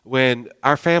when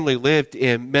our family lived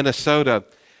in Minnesota.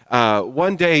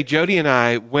 One day, Jody and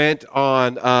I went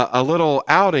on a little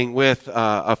outing with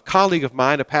a colleague of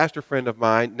mine, a pastor friend of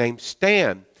mine named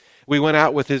Stan. We went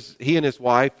out with he and his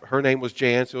wife. Her name was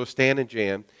Jan, so it was Stan and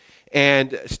Jan.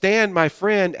 And Stan, my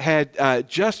friend, had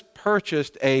just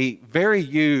purchased a very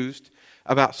used,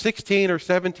 about 16 or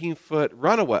 17 foot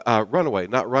runabout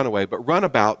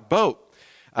boat.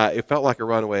 It felt like a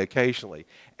runaway occasionally.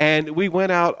 And we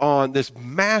went out on this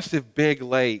massive big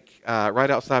lake right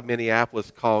outside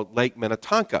Minneapolis called Lake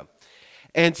Minnetonka.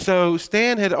 And so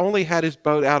Stan had only had his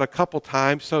boat out a couple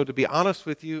times. So to be honest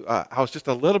with you, I was just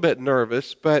a little bit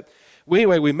nervous. But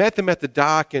anyway, we met them at the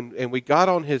dock and we got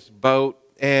on his boat.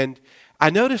 And I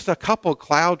noticed a couple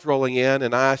clouds rolling in.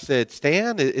 And I said,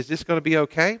 Stan, is this going to be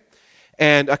okay?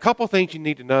 And a couple things you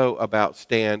need to know about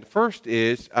Stan. First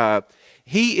is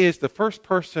he is the first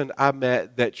person I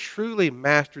met that truly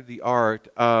mastered the art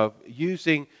of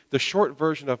using the short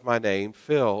version of my name,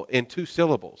 Phil, in 2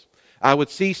 syllables. I would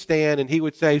see Stan and he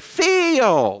would say,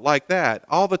 Phil, like that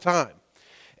all the time.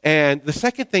 And the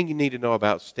second thing you need to know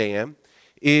about Stan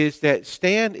is that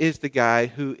Stan is the guy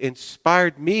who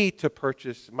inspired me to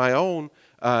purchase my own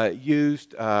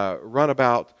used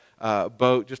runabout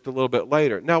boat just a little bit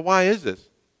later. Now, why is this?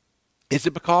 Is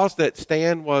it because that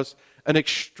Stan was an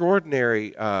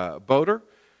extraordinary boater?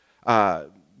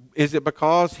 Is it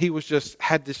because he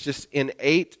had this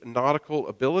innate nautical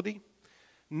ability?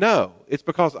 No, it's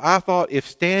because I thought if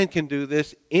Stan can do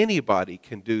this, anybody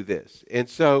can do this. And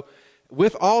so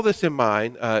with all this in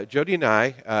mind, Jody and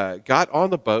I got on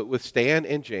the boat with Stan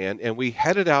and Jan, and we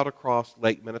headed out across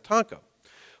Lake Minnetonka.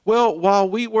 Well, while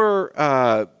we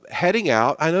were heading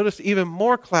out, I noticed even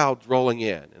more clouds rolling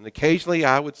in. And occasionally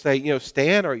I would say,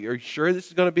 Stan, are you sure this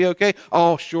is going to be okay?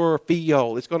 Oh, sure,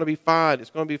 Phil, it's going to be fine.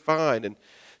 It's going to be fine. And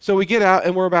so we get out,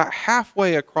 and we're about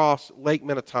halfway across Lake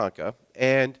Minnetonka,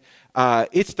 and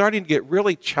it's starting to get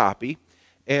really choppy.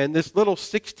 And this little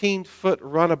 16-foot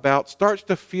runabout starts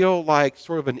to feel like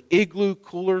sort of an igloo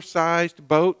cooler-sized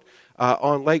boat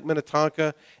on Lake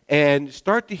Minnetonka, and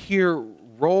start to hear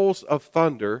rolls of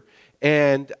thunder,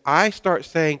 and I start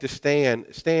saying to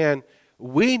Stan,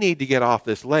 we need to get off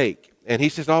this lake. And he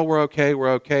says, oh, we're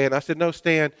okay. And I said, no,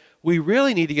 Stan, we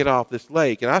really need to get off this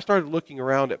lake. And I started looking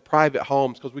around at private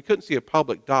homes because we couldn't see a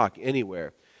public dock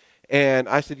anywhere. And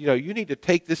I said, you need to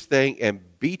take this thing and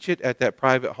beach it at that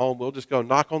private home. We'll just go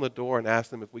knock on the door and ask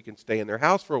them if we can stay in their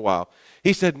house for a while.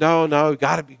 He said, no, you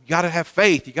got to have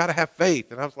faith. You got to have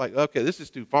faith. And I was like, okay, this is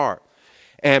too far.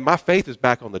 And my faith is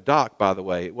back on the dock, by the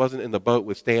way. It wasn't in the boat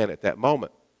with Stan at that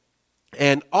moment.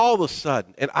 And all of a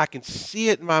sudden, and I can see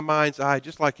it in my mind's eye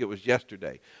just like it was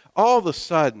yesterday, all of a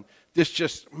sudden, this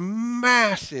just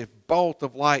massive bolt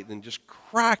of lightning just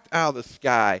cracked out of the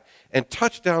sky and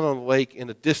touched down on the lake in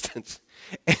the distance.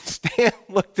 And Stan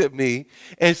looked at me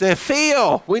and said,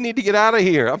 Phil, we need to get out of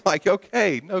here. I'm like,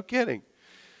 okay, no kidding.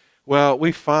 Well,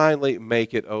 we finally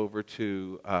make it over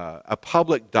to a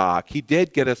public dock. He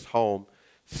did get us home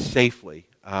safely.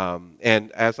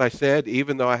 And as I said,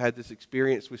 even though I had this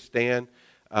experience with Stan,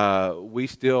 we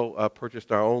still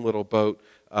purchased our own little boat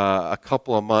a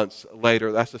couple of months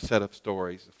later. That's a set of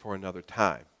stories for another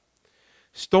time.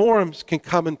 Storms can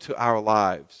come into our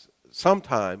lives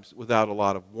sometimes without a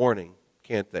lot of warning,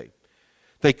 can't they?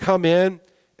 They come in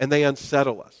and they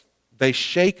unsettle us. They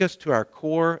shake us to our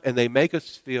core and they make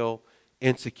us feel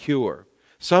insecure.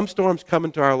 Some storms come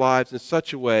into our lives in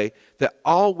such a way that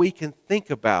all we can think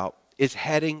about is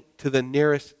heading to the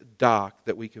nearest dock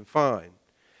that we can find.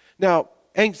 Now,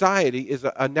 anxiety is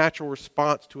a natural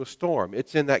response to a storm.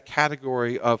 It's in that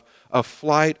category of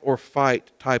flight or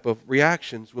fight type of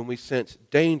reactions when we sense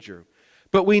danger.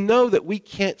 But we know that we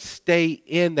can't stay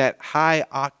in that high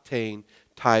octane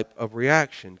type of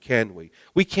reaction, can we?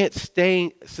 We can't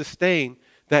sustain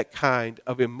that kind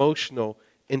of emotional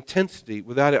intensity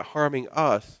without it harming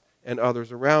us and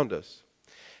others around us.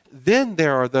 Then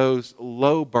there are those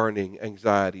low-burning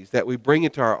anxieties that we bring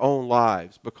into our own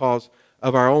lives because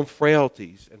of our own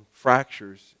frailties and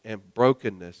fractures and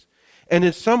brokenness. And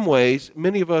in some ways,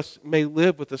 many of us may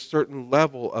live with a certain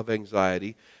level of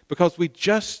anxiety because we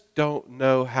just don't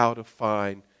know how to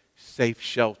find safe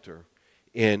shelter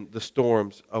in the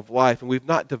storms of life. And we've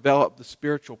not developed the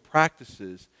spiritual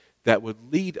practices that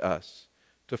would lead us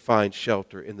to find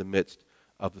shelter in the midst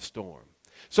of the storm.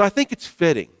 So I think it's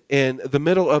fitting in the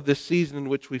middle of this season in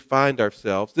which we find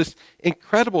ourselves, this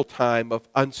incredible time of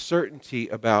uncertainty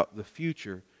about the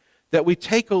future, that we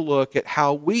take a look at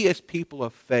how we as people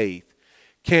of faith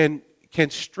can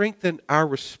strengthen our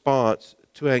response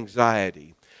to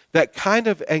anxiety. That kind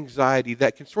of anxiety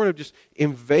that can sort of just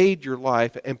invade your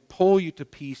life and pull you to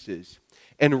pieces.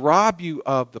 and rob you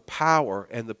of the power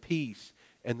and the peace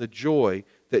and the joy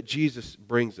that Jesus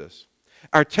brings us.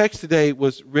 Our text today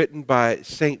was written by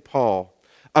St. Paul,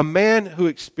 a man who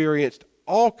experienced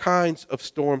all kinds of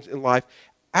storms in life,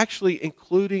 actually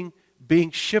including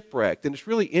being shipwrecked. And it's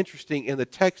really interesting in the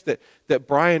text that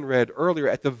Brian read earlier,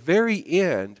 at the very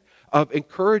end of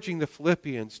encouraging the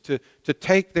Philippians to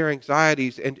take their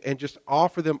anxieties and just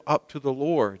offer them up to the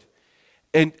Lord.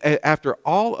 And after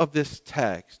all of this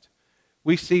text,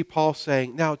 we see Paul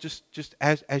saying, now just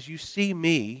as you see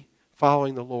me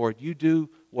following the Lord, you do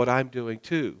what I'm doing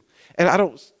too. And I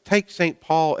don't take St.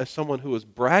 Paul as someone who was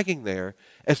bragging there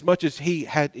as much as he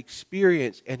had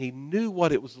experience and he knew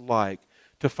what it was like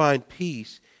to find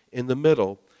peace in the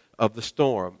middle of the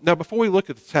storm. Now, before we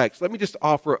look at the text, let me just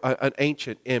offer an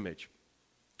ancient image.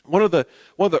 One of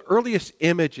the earliest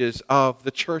images of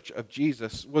the Church of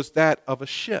Jesus was that of a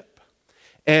ship.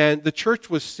 And the church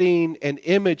was seen and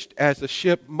imaged as a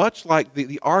ship, much like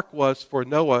the ark was for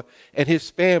Noah and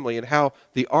his family, and how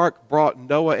the ark brought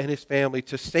Noah and his family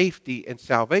to safety and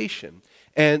salvation.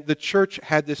 And the church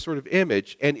had this sort of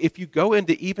image. And if you go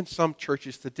into even some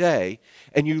churches today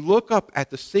and you look up at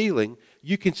the ceiling,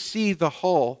 you can see the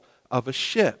hull of a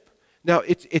ship. Now,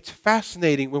 it's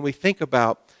fascinating when we think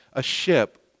about a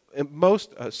ship. And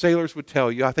most sailors would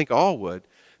tell you, I think all would,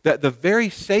 that the very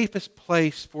safest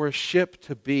place for a ship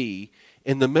to be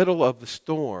in the middle of the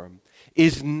storm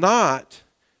is not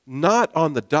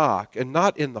on the dock and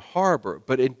not in the harbor,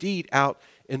 but indeed out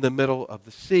in the middle of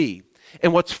the sea.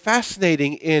 And what's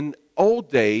fascinating in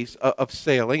old days of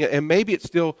sailing, and maybe it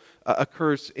still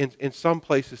occurs in some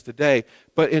places today,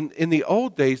 but in the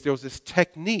old days there was this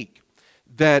technique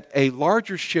that a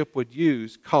larger ship would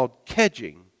use called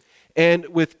kedging. And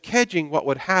with kedging, what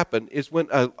would happen is when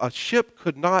a ship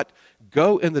could not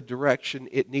go in the direction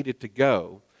it needed to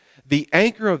go, the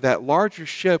anchor of that larger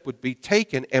ship would be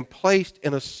taken and placed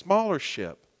in a smaller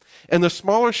ship. And the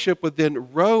smaller ship would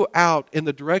then row out in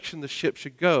the direction the ship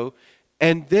should go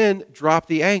and then drop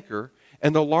the anchor,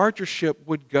 and the larger ship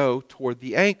would go toward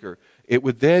the anchor. It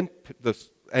would then, the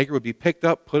anchor would be picked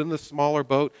up, put in the smaller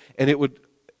boat, and it would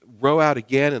row out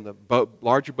again, and the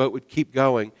larger boat would keep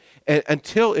going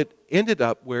until it ended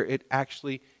up where it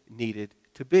actually needed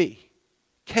to be.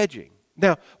 Kedging.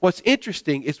 Now, what's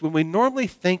interesting is when we normally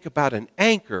think about an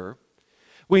anchor,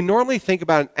 we normally think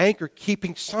about an anchor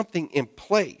keeping something in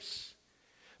place.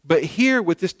 But here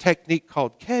with this technique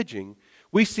called kedging,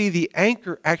 we see the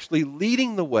anchor actually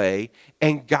leading the way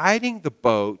and guiding the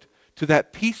boat to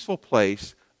that peaceful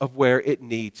place of where it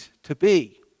needs to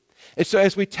be. And so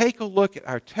as we take a look at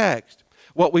our text,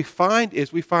 what we find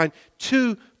is we find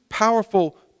two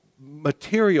powerful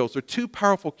materials or two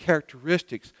powerful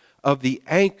characteristics of the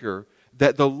anchor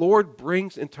that the Lord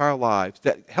brings into our lives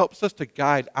that helps us to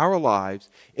guide our lives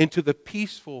into the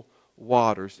peaceful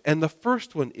waters. And the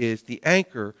first one is the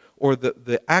anchor, or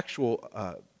the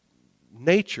actual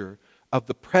nature of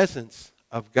the presence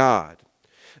of God.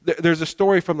 There's a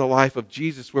story from the life of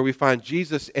Jesus where we find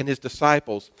Jesus and his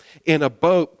disciples in a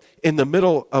boat in the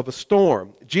middle of a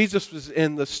storm. Jesus was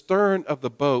in the stern of the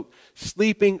boat,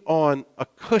 sleeping on a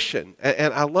cushion.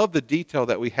 And I love the detail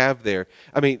that we have there.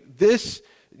 I mean,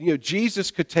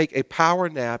 Jesus could take a power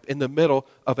nap in the middle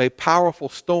of a powerful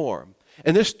storm.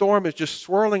 And this storm is just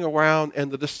swirling around, and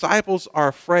the disciples are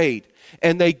afraid.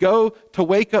 And they go to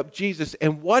wake up Jesus.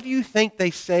 And what do you think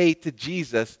they say to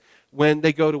Jesus when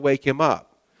they go to wake him up?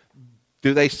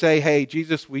 Do they say, hey,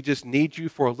 Jesus, we just need you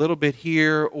for a little bit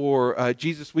here? Or,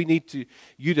 Jesus, we need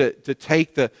you to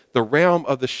take the realm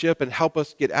of the ship and help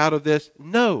us get out of this?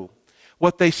 No.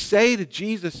 What they say to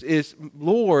Jesus is,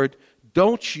 Lord,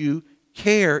 don't you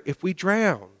care if we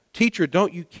drown? Teacher,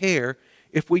 don't you care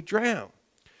if we drown?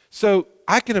 So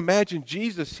I can imagine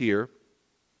Jesus here,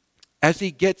 as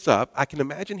he gets up, I can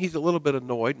imagine he's a little bit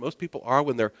annoyed. Most people are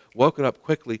when they're woken up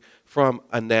quickly from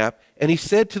a nap. And he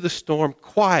said to the storm,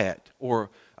 quiet,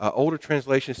 or older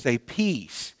translations say,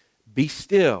 peace, be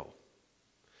still.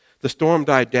 The storm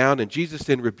died down, and Jesus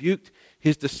then rebuked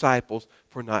his disciples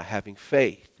for not having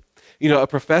faith. You know, a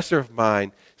professor of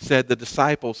mine said the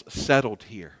disciples settled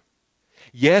here.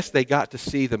 Yes, they got to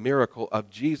see the miracle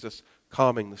of Jesus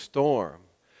calming the storm,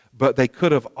 but they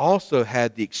could have also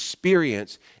had the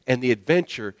experience and the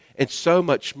adventure and so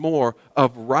much more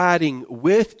of riding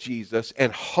with Jesus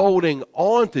and holding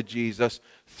on to Jesus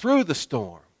through the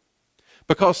storm.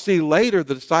 Because, see, later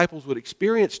the disciples would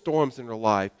experience storms in their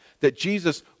life that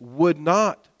Jesus would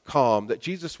not calm, that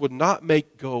Jesus would not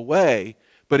make go away,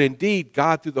 but indeed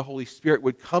God through the Holy Spirit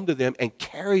would come to them and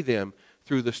carry them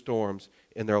through the storms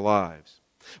in their lives.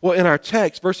 Well, in our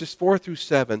text, verses 4 through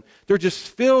 7, they're just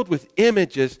filled with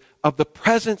images of the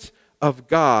presence of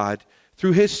God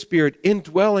through His Spirit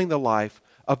indwelling the life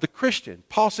of the Christian.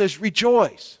 Paul says,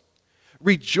 rejoice.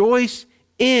 Rejoice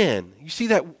in. You see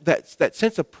that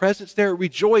sense of presence there?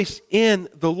 Rejoice in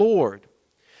the Lord.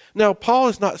 Now, Paul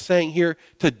is not saying here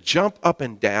to jump up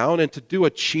and down and to do a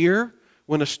cheer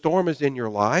when a storm is in your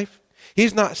life.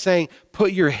 He's not saying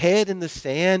put your head in the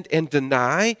sand and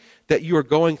deny that you are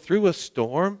going through a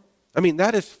storm. I mean,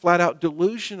 that is flat out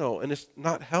delusional and it's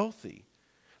not healthy.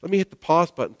 Let me hit the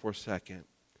pause button for a second.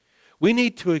 We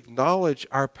need to acknowledge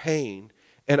our pain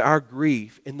and our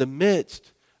grief in the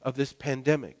midst of this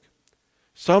pandemic.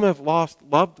 Some have lost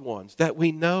loved ones that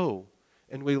we know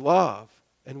and we love,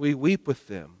 and we weep with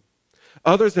them.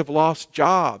 Others have lost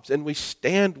jobs, and we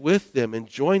stand with them and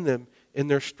join them in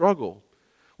their struggle.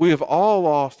 We have all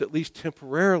lost, at least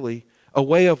temporarily, a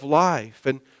way of life.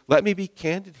 And let me be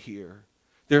candid here.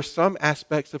 There are some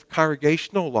aspects of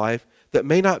congregational life that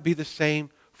may not be the same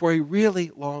for a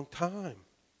really long time.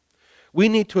 We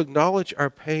need to acknowledge our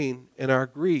pain and our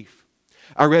grief.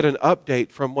 I read an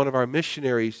update from one of our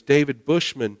missionaries, David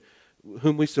Bushman,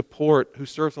 whom we support, who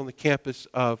serves on the campus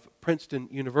of Princeton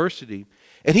University.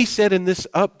 And he said in this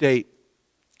update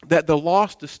that the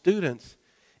loss to students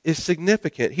is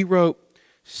significant. He wrote,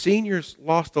 seniors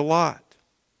lost a lot.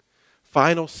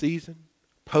 Final season,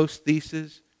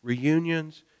 post-thesis,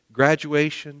 reunions,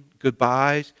 graduation,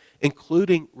 goodbyes,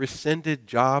 including rescinded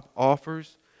job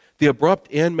offers. The abrupt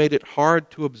end made it hard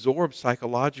to absorb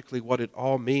psychologically what it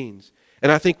all means.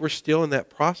 And I think we're still in that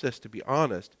process, to be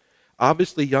honest.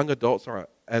 Obviously, young adults are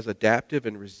as adaptive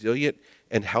and resilient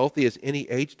and healthy as any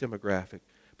age demographic.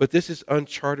 But this is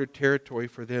uncharted territory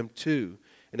for them too.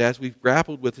 And as we've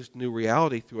grappled with this new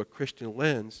reality through a Christian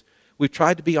lens, we've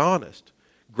tried to be honest,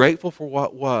 grateful for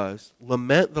what was,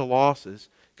 lament the losses,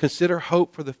 consider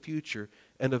hope for the future,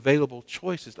 and available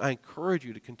choices. I encourage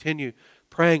you to continue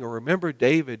praying, or remember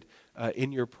David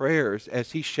in your prayers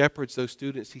as he shepherds those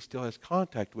students he still has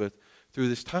contact with through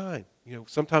this time. You know,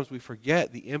 sometimes we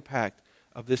forget the impact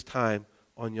of this time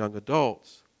on young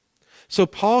adults. So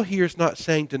Paul here is not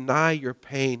saying deny your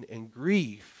pain and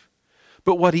grief,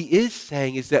 but what he is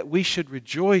saying is that we should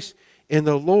rejoice in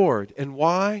the Lord. And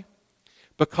why?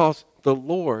 Because the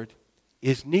Lord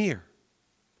is near.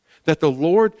 That the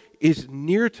Lord is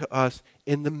near to us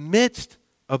in the midst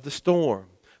of the storm.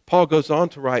 Paul goes on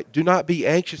to write, do not be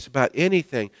anxious about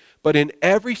anything, but in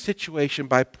every situation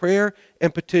by prayer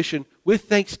and petition with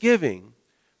thanksgiving,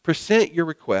 present your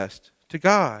request to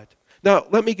God. Now,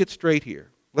 let me get straight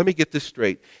here. Let me get this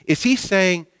straight. Is he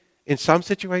saying in some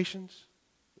situations?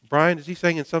 Brian, is he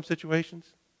saying in some situations?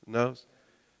 No.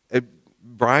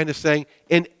 Brian is saying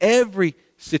in every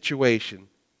situation.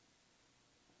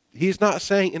 He's not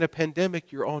saying in a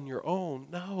pandemic you're on your own.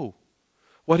 No.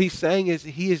 What he's saying is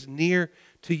he is near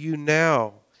to you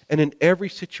now. And in every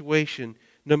situation,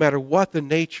 no matter what the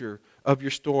nature of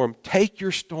your storm, take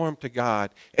your storm to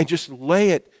God and just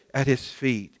lay it at His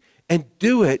feet. And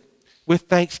do it with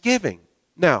thanksgiving.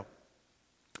 Now,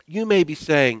 you may be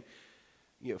saying,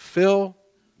 Phil,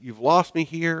 you've lost me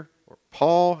here, or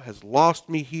Paul has lost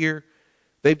me here.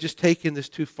 They've just taken this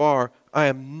too far. I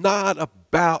am not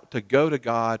about to go to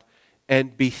God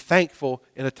and be thankful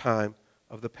in a time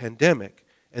of the pandemic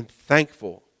and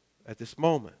thankful at this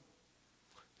moment.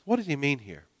 What does he mean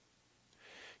here?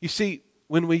 You see,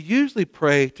 when we usually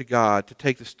pray to God to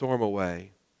take the storm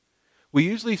away, we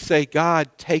usually say, God,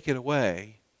 take it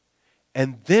away,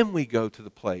 and then we go to the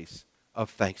place of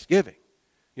thanksgiving.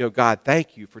 God,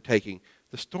 thank you for taking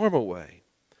the storm away.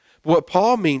 But what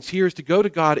Paul means here is to go to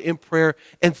God in prayer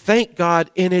and thank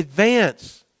God in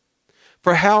advance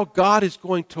for how God is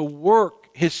going to work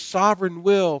His sovereign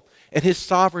will and His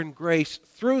sovereign grace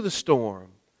through the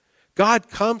storm. God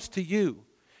comes to you,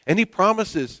 and He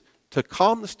promises to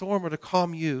calm the storm or to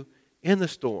calm you in the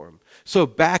storm. So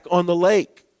back on the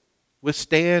lake with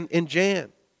Stan and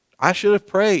Jan, I should have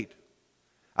prayed.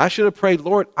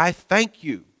 Lord, I thank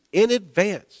you in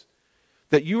advance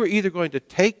that you are either going to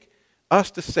take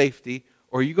us to safety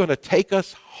or you're going to take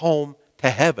us home to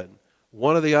heaven,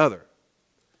 one or the other.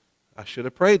 I should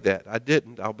have prayed that. I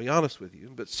didn't, I'll be honest with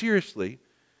you. But seriously,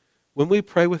 when we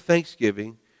pray with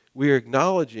thanksgiving, we are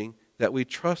acknowledging that we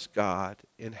trust God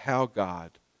in how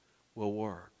God will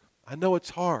work. I know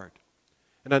it's hard,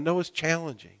 and I know it's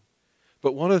challenging.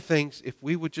 But one of the things, if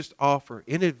we would just offer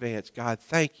in advance, God,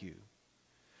 thank you.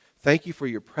 Thank you for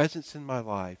your presence in my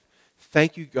life.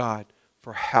 Thank you, God,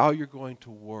 for how you're going to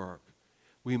work.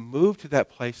 We move to that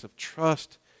place of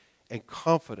trust and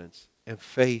confidence and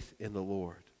faith in the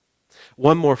Lord.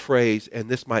 One more phrase, and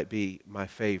this might be my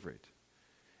favorite.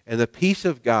 And the peace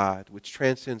of God, which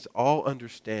transcends all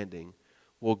understanding,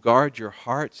 will guard your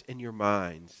hearts and your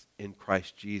minds in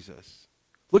Christ Jesus.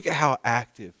 Look at how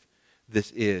active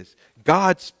this is.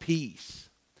 God's peace,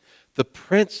 the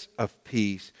Prince of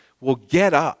Peace, will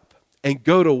get up and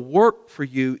go to work for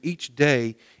you each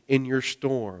day in your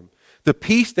storm. The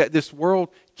peace that this world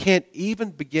can't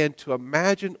even begin to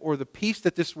imagine, or the peace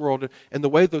that this world, and the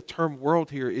way the term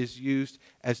world here is used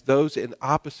as those in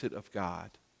opposite of God.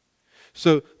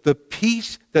 So the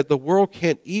peace that the world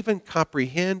can't even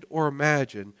comprehend or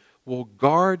imagine will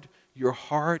guard your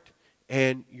heart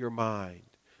and your mind.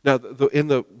 Now, in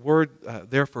the word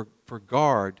there for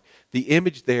guard, the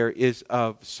image there is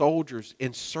of soldiers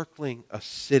encircling a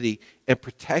city and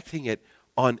protecting it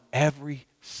on every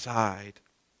side.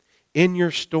 In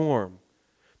your storm,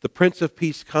 the Prince of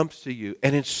Peace comes to you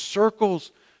and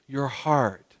encircles your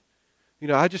heart.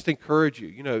 I just encourage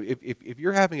you, if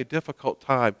you're having a difficult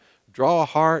time, draw a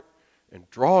heart and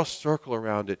draw a circle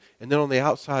around it. And then on the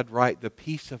outside, write the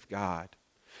peace of God.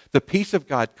 The peace of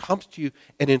God comes to you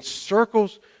and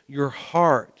encircles your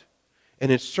heart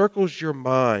and encircles your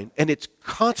mind. And it's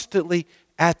constantly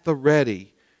at the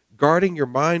ready, guarding your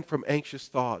mind from anxious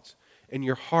thoughts and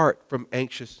your heart from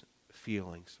anxious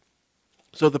feelings.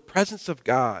 So the presence of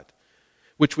God,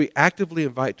 which we actively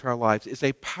invite to our lives, is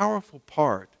a powerful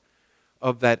part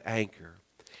of that anchor.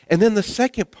 And then the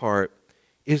second part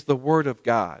is the Word of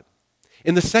God.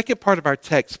 In the second part of our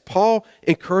text, Paul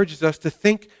encourages us to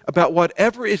think about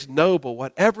whatever is noble,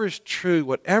 whatever is true,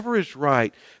 whatever is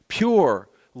right, pure,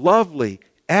 lovely,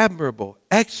 admirable,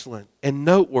 excellent, and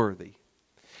noteworthy.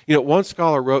 One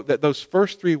scholar wrote that those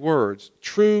first three words,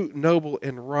 true, noble,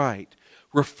 and right,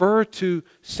 refer to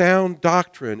sound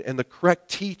doctrine and the correct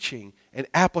teaching and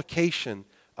application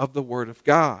of the Word of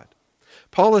God.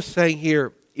 Paul is saying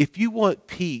here, if you want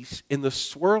peace in the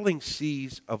swirling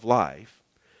seas of life,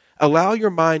 allow your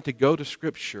mind to go to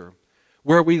Scripture,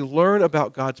 where we learn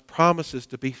about God's promises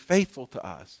to be faithful to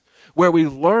us, where we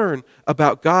learn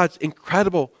about God's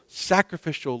incredible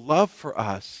sacrificial love for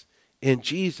us in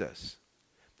Jesus.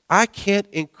 I can't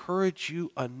encourage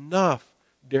you enough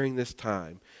during this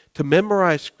time to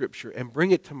memorize Scripture and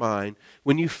bring it to mind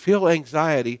when you feel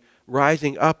anxiety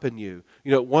rising up in you.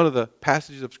 One of the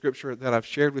passages of Scripture that I've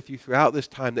shared with you throughout this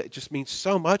time that just means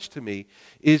so much to me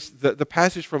is the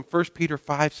passage from 1 Peter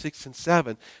 5, 6, and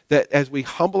 7, that as we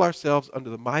humble ourselves under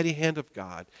the mighty hand of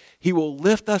God, He will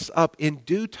lift us up in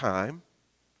due time,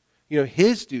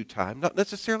 His due time, not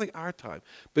necessarily our time,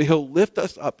 but He'll lift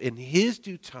us up in His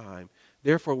due time.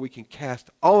 Therefore, we can cast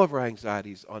all of our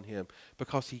anxieties on Him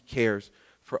because He cares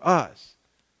for us.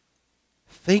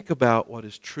 Think about what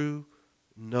is true,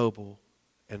 noble,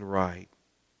 and right.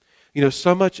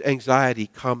 So much anxiety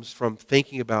comes from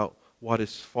thinking about what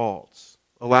is false,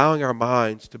 allowing our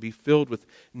minds to be filled with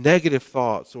negative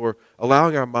thoughts, or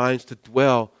allowing our minds to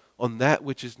dwell on that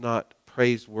which is not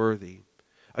praiseworthy.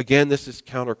 Again, this is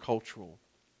countercultural.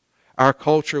 Our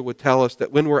culture would tell us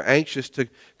that when we're anxious, to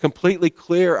completely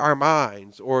clear our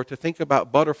minds, or to think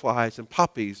about butterflies and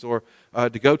puppies, or to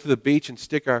go to the beach and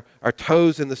stick our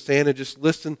toes in the sand and just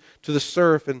listen to the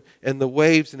surf and the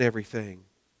waves and everything.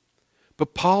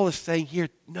 But Paul is saying here,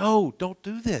 no, don't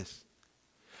do this.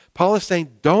 Paul is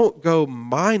saying, don't go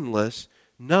mindless.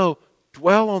 No,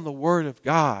 dwell on the Word of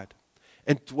God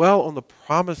and dwell on the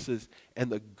promises and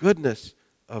the goodness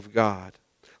of God.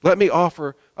 Let me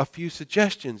offer a few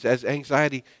suggestions as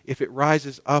anxiety, if it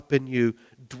rises up in you.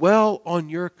 Dwell on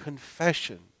your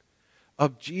confession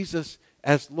of Jesus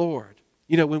as Lord.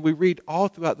 When we read all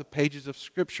throughout the pages of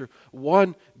Scripture,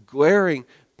 one glaring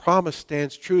promise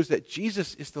stands true, is that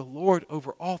Jesus is the Lord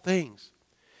over all things.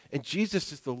 And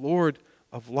Jesus is the Lord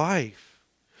of life.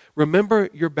 Remember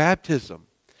your baptism.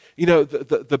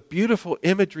 The beautiful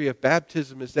imagery of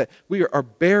baptism is that we are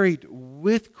buried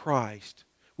with Christ.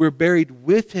 We're buried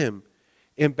with Him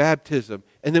in baptism,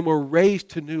 and then we're raised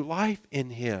to new life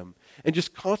in Him. And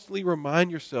just constantly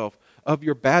remind yourself of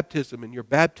your baptism and your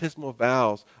baptismal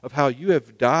vows, of how you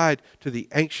have died to the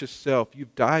anxious self.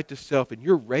 You've died to self, and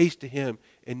you're raised to Him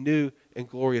in new and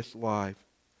glorious life.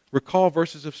 Recall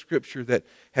verses of Scripture that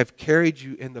have carried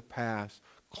you in the past.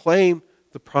 Claim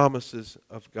the promises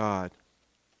of God.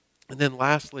 And then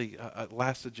lastly, a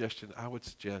last suggestion I would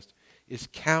suggest is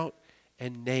count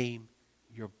and name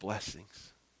your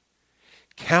blessings.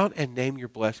 Count and name your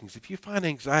blessings. If you find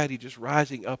anxiety just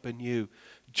rising up in you,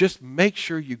 just make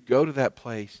sure you go to that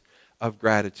place of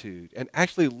gratitude and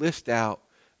actually list out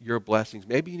your blessings.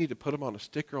 Maybe you need to put them on a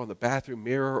sticker on the bathroom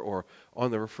mirror or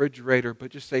on the refrigerator,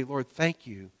 but just say, Lord, thank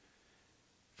you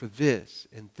for this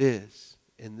and this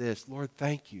and this. Lord,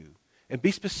 thank you. And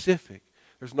be specific.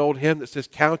 There's an old hymn that says,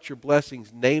 count your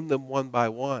blessings, name them one by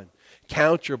one.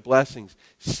 Count your blessings.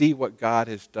 See what God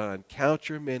has done. Count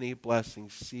your many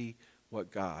blessings. See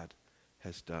what God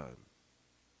has done.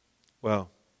 Well,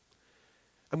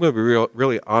 I'm going to be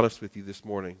really honest with you this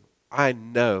morning. I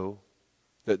know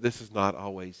that this is not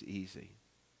always easy.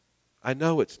 I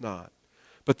know it's not.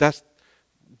 But that's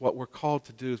what we're called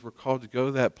to do, is we're called to go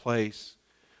to that place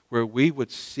where we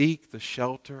would seek the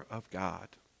shelter of God,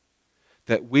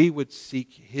 that we would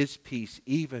seek His peace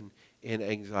even in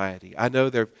anxiety. I know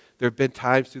there have been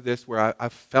times through this where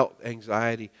I've felt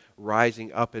anxiety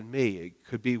rising up in me. It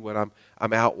could be when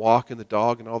I'm out walking the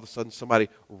dog and all of a sudden somebody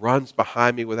runs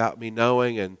behind me without me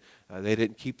knowing, and they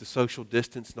didn't keep the social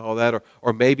distance and all that.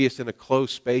 Or maybe it's in a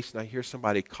closed space and I hear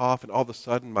somebody cough and all of a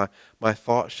sudden my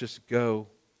thoughts just go.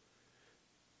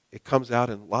 It comes out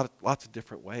in lots of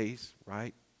different ways,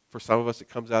 right? For some of us it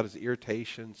comes out as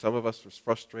irritation, some of us as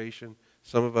frustration,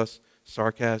 some of us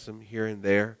sarcasm here and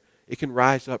there. It can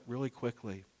rise up really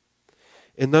quickly.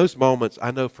 In those moments,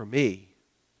 I know for me,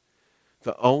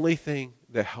 the only thing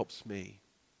that helps me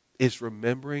is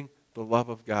remembering the love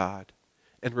of God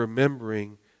and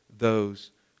remembering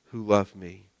those who love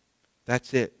me.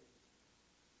 That's it.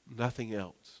 Nothing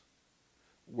else.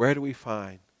 Where do we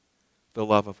find the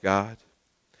love of God?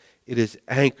 It is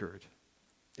anchored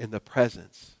in the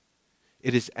presence.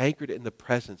 It is anchored in the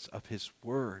presence of His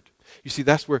Word. You see,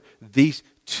 that's where these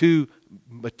two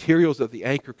materials of the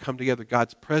anchor come together,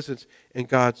 God's presence and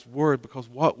God's Word. Because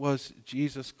what was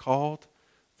Jesus called?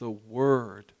 The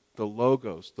Word, the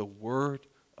Logos, the Word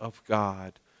of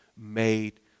God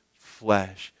made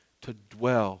flesh to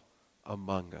dwell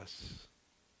among us.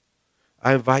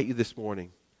 I invite you this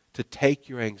morning to take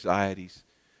your anxieties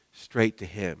straight to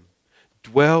Him.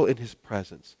 Dwell in His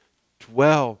presence.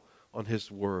 Dwell on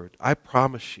His Word. I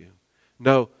promise you.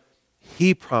 No,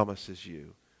 He promises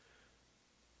you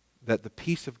that the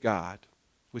peace of God,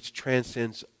 which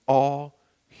transcends all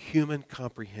human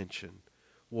comprehension,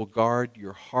 will guard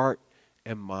your heart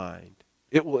and mind.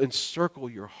 It will encircle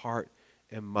your heart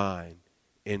and mind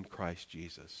in Christ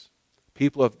Jesus.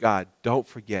 People of God, don't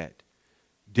forget,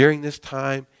 during this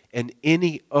time and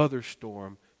any other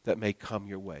storm that may come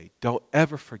your way, don't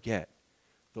ever forget,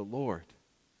 the Lord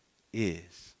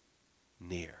is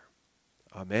near.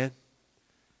 Amen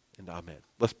and amen.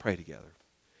 Let's pray together.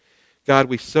 God,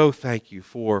 we so thank you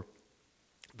for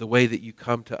the way that you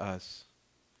come to us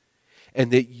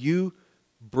and that you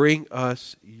bring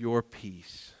us your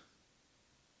peace.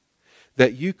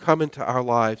 That you come into our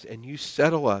lives and you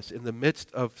settle us in the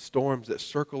midst of storms that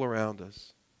circle around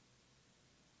us.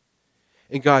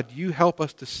 And God, you help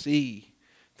us to see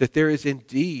that there is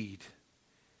indeed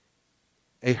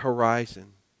a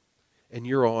horizon and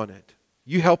you're on it.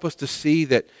 You help us to see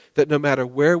that no matter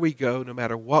where we go, no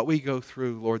matter what we go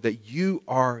through, Lord, that you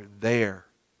are there.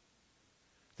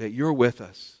 That you're with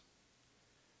us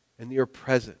and you're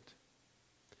present.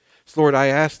 So Lord, I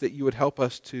ask that you would help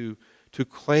us to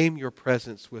claim your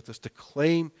presence with us, to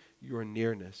claim your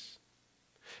nearness.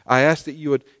 I ask that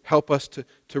you would help us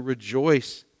to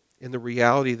rejoice in the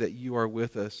reality that you are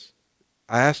with us.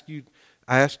 I ask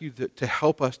you to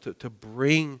help us to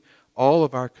bring all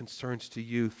of our concerns to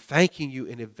you, thanking you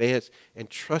in advance and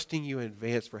trusting you in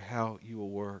advance for how you will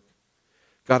work.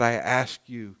 God, I ask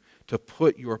you to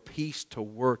put your peace to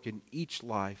work in each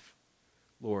life,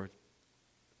 Lord,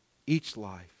 each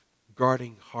life,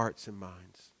 guarding hearts and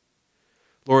minds.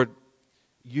 Lord,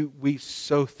 we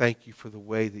so thank you for the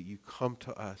way that you come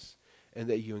to us and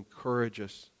that you encourage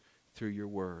us through your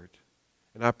word.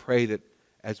 And I pray that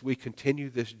as we continue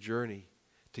this journey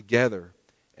together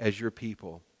as your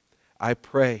people, I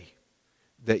pray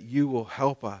that you will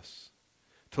help us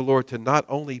to, Lord, to not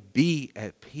only be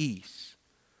at peace,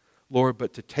 Lord,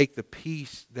 but to take the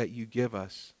peace that you give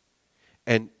us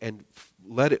and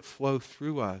let it flow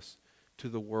through us to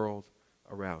the world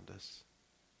around us.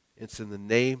 It's in the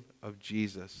name of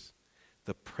Jesus,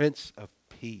 the Prince of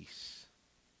Peace,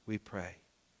 we pray.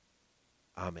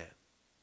 Amen.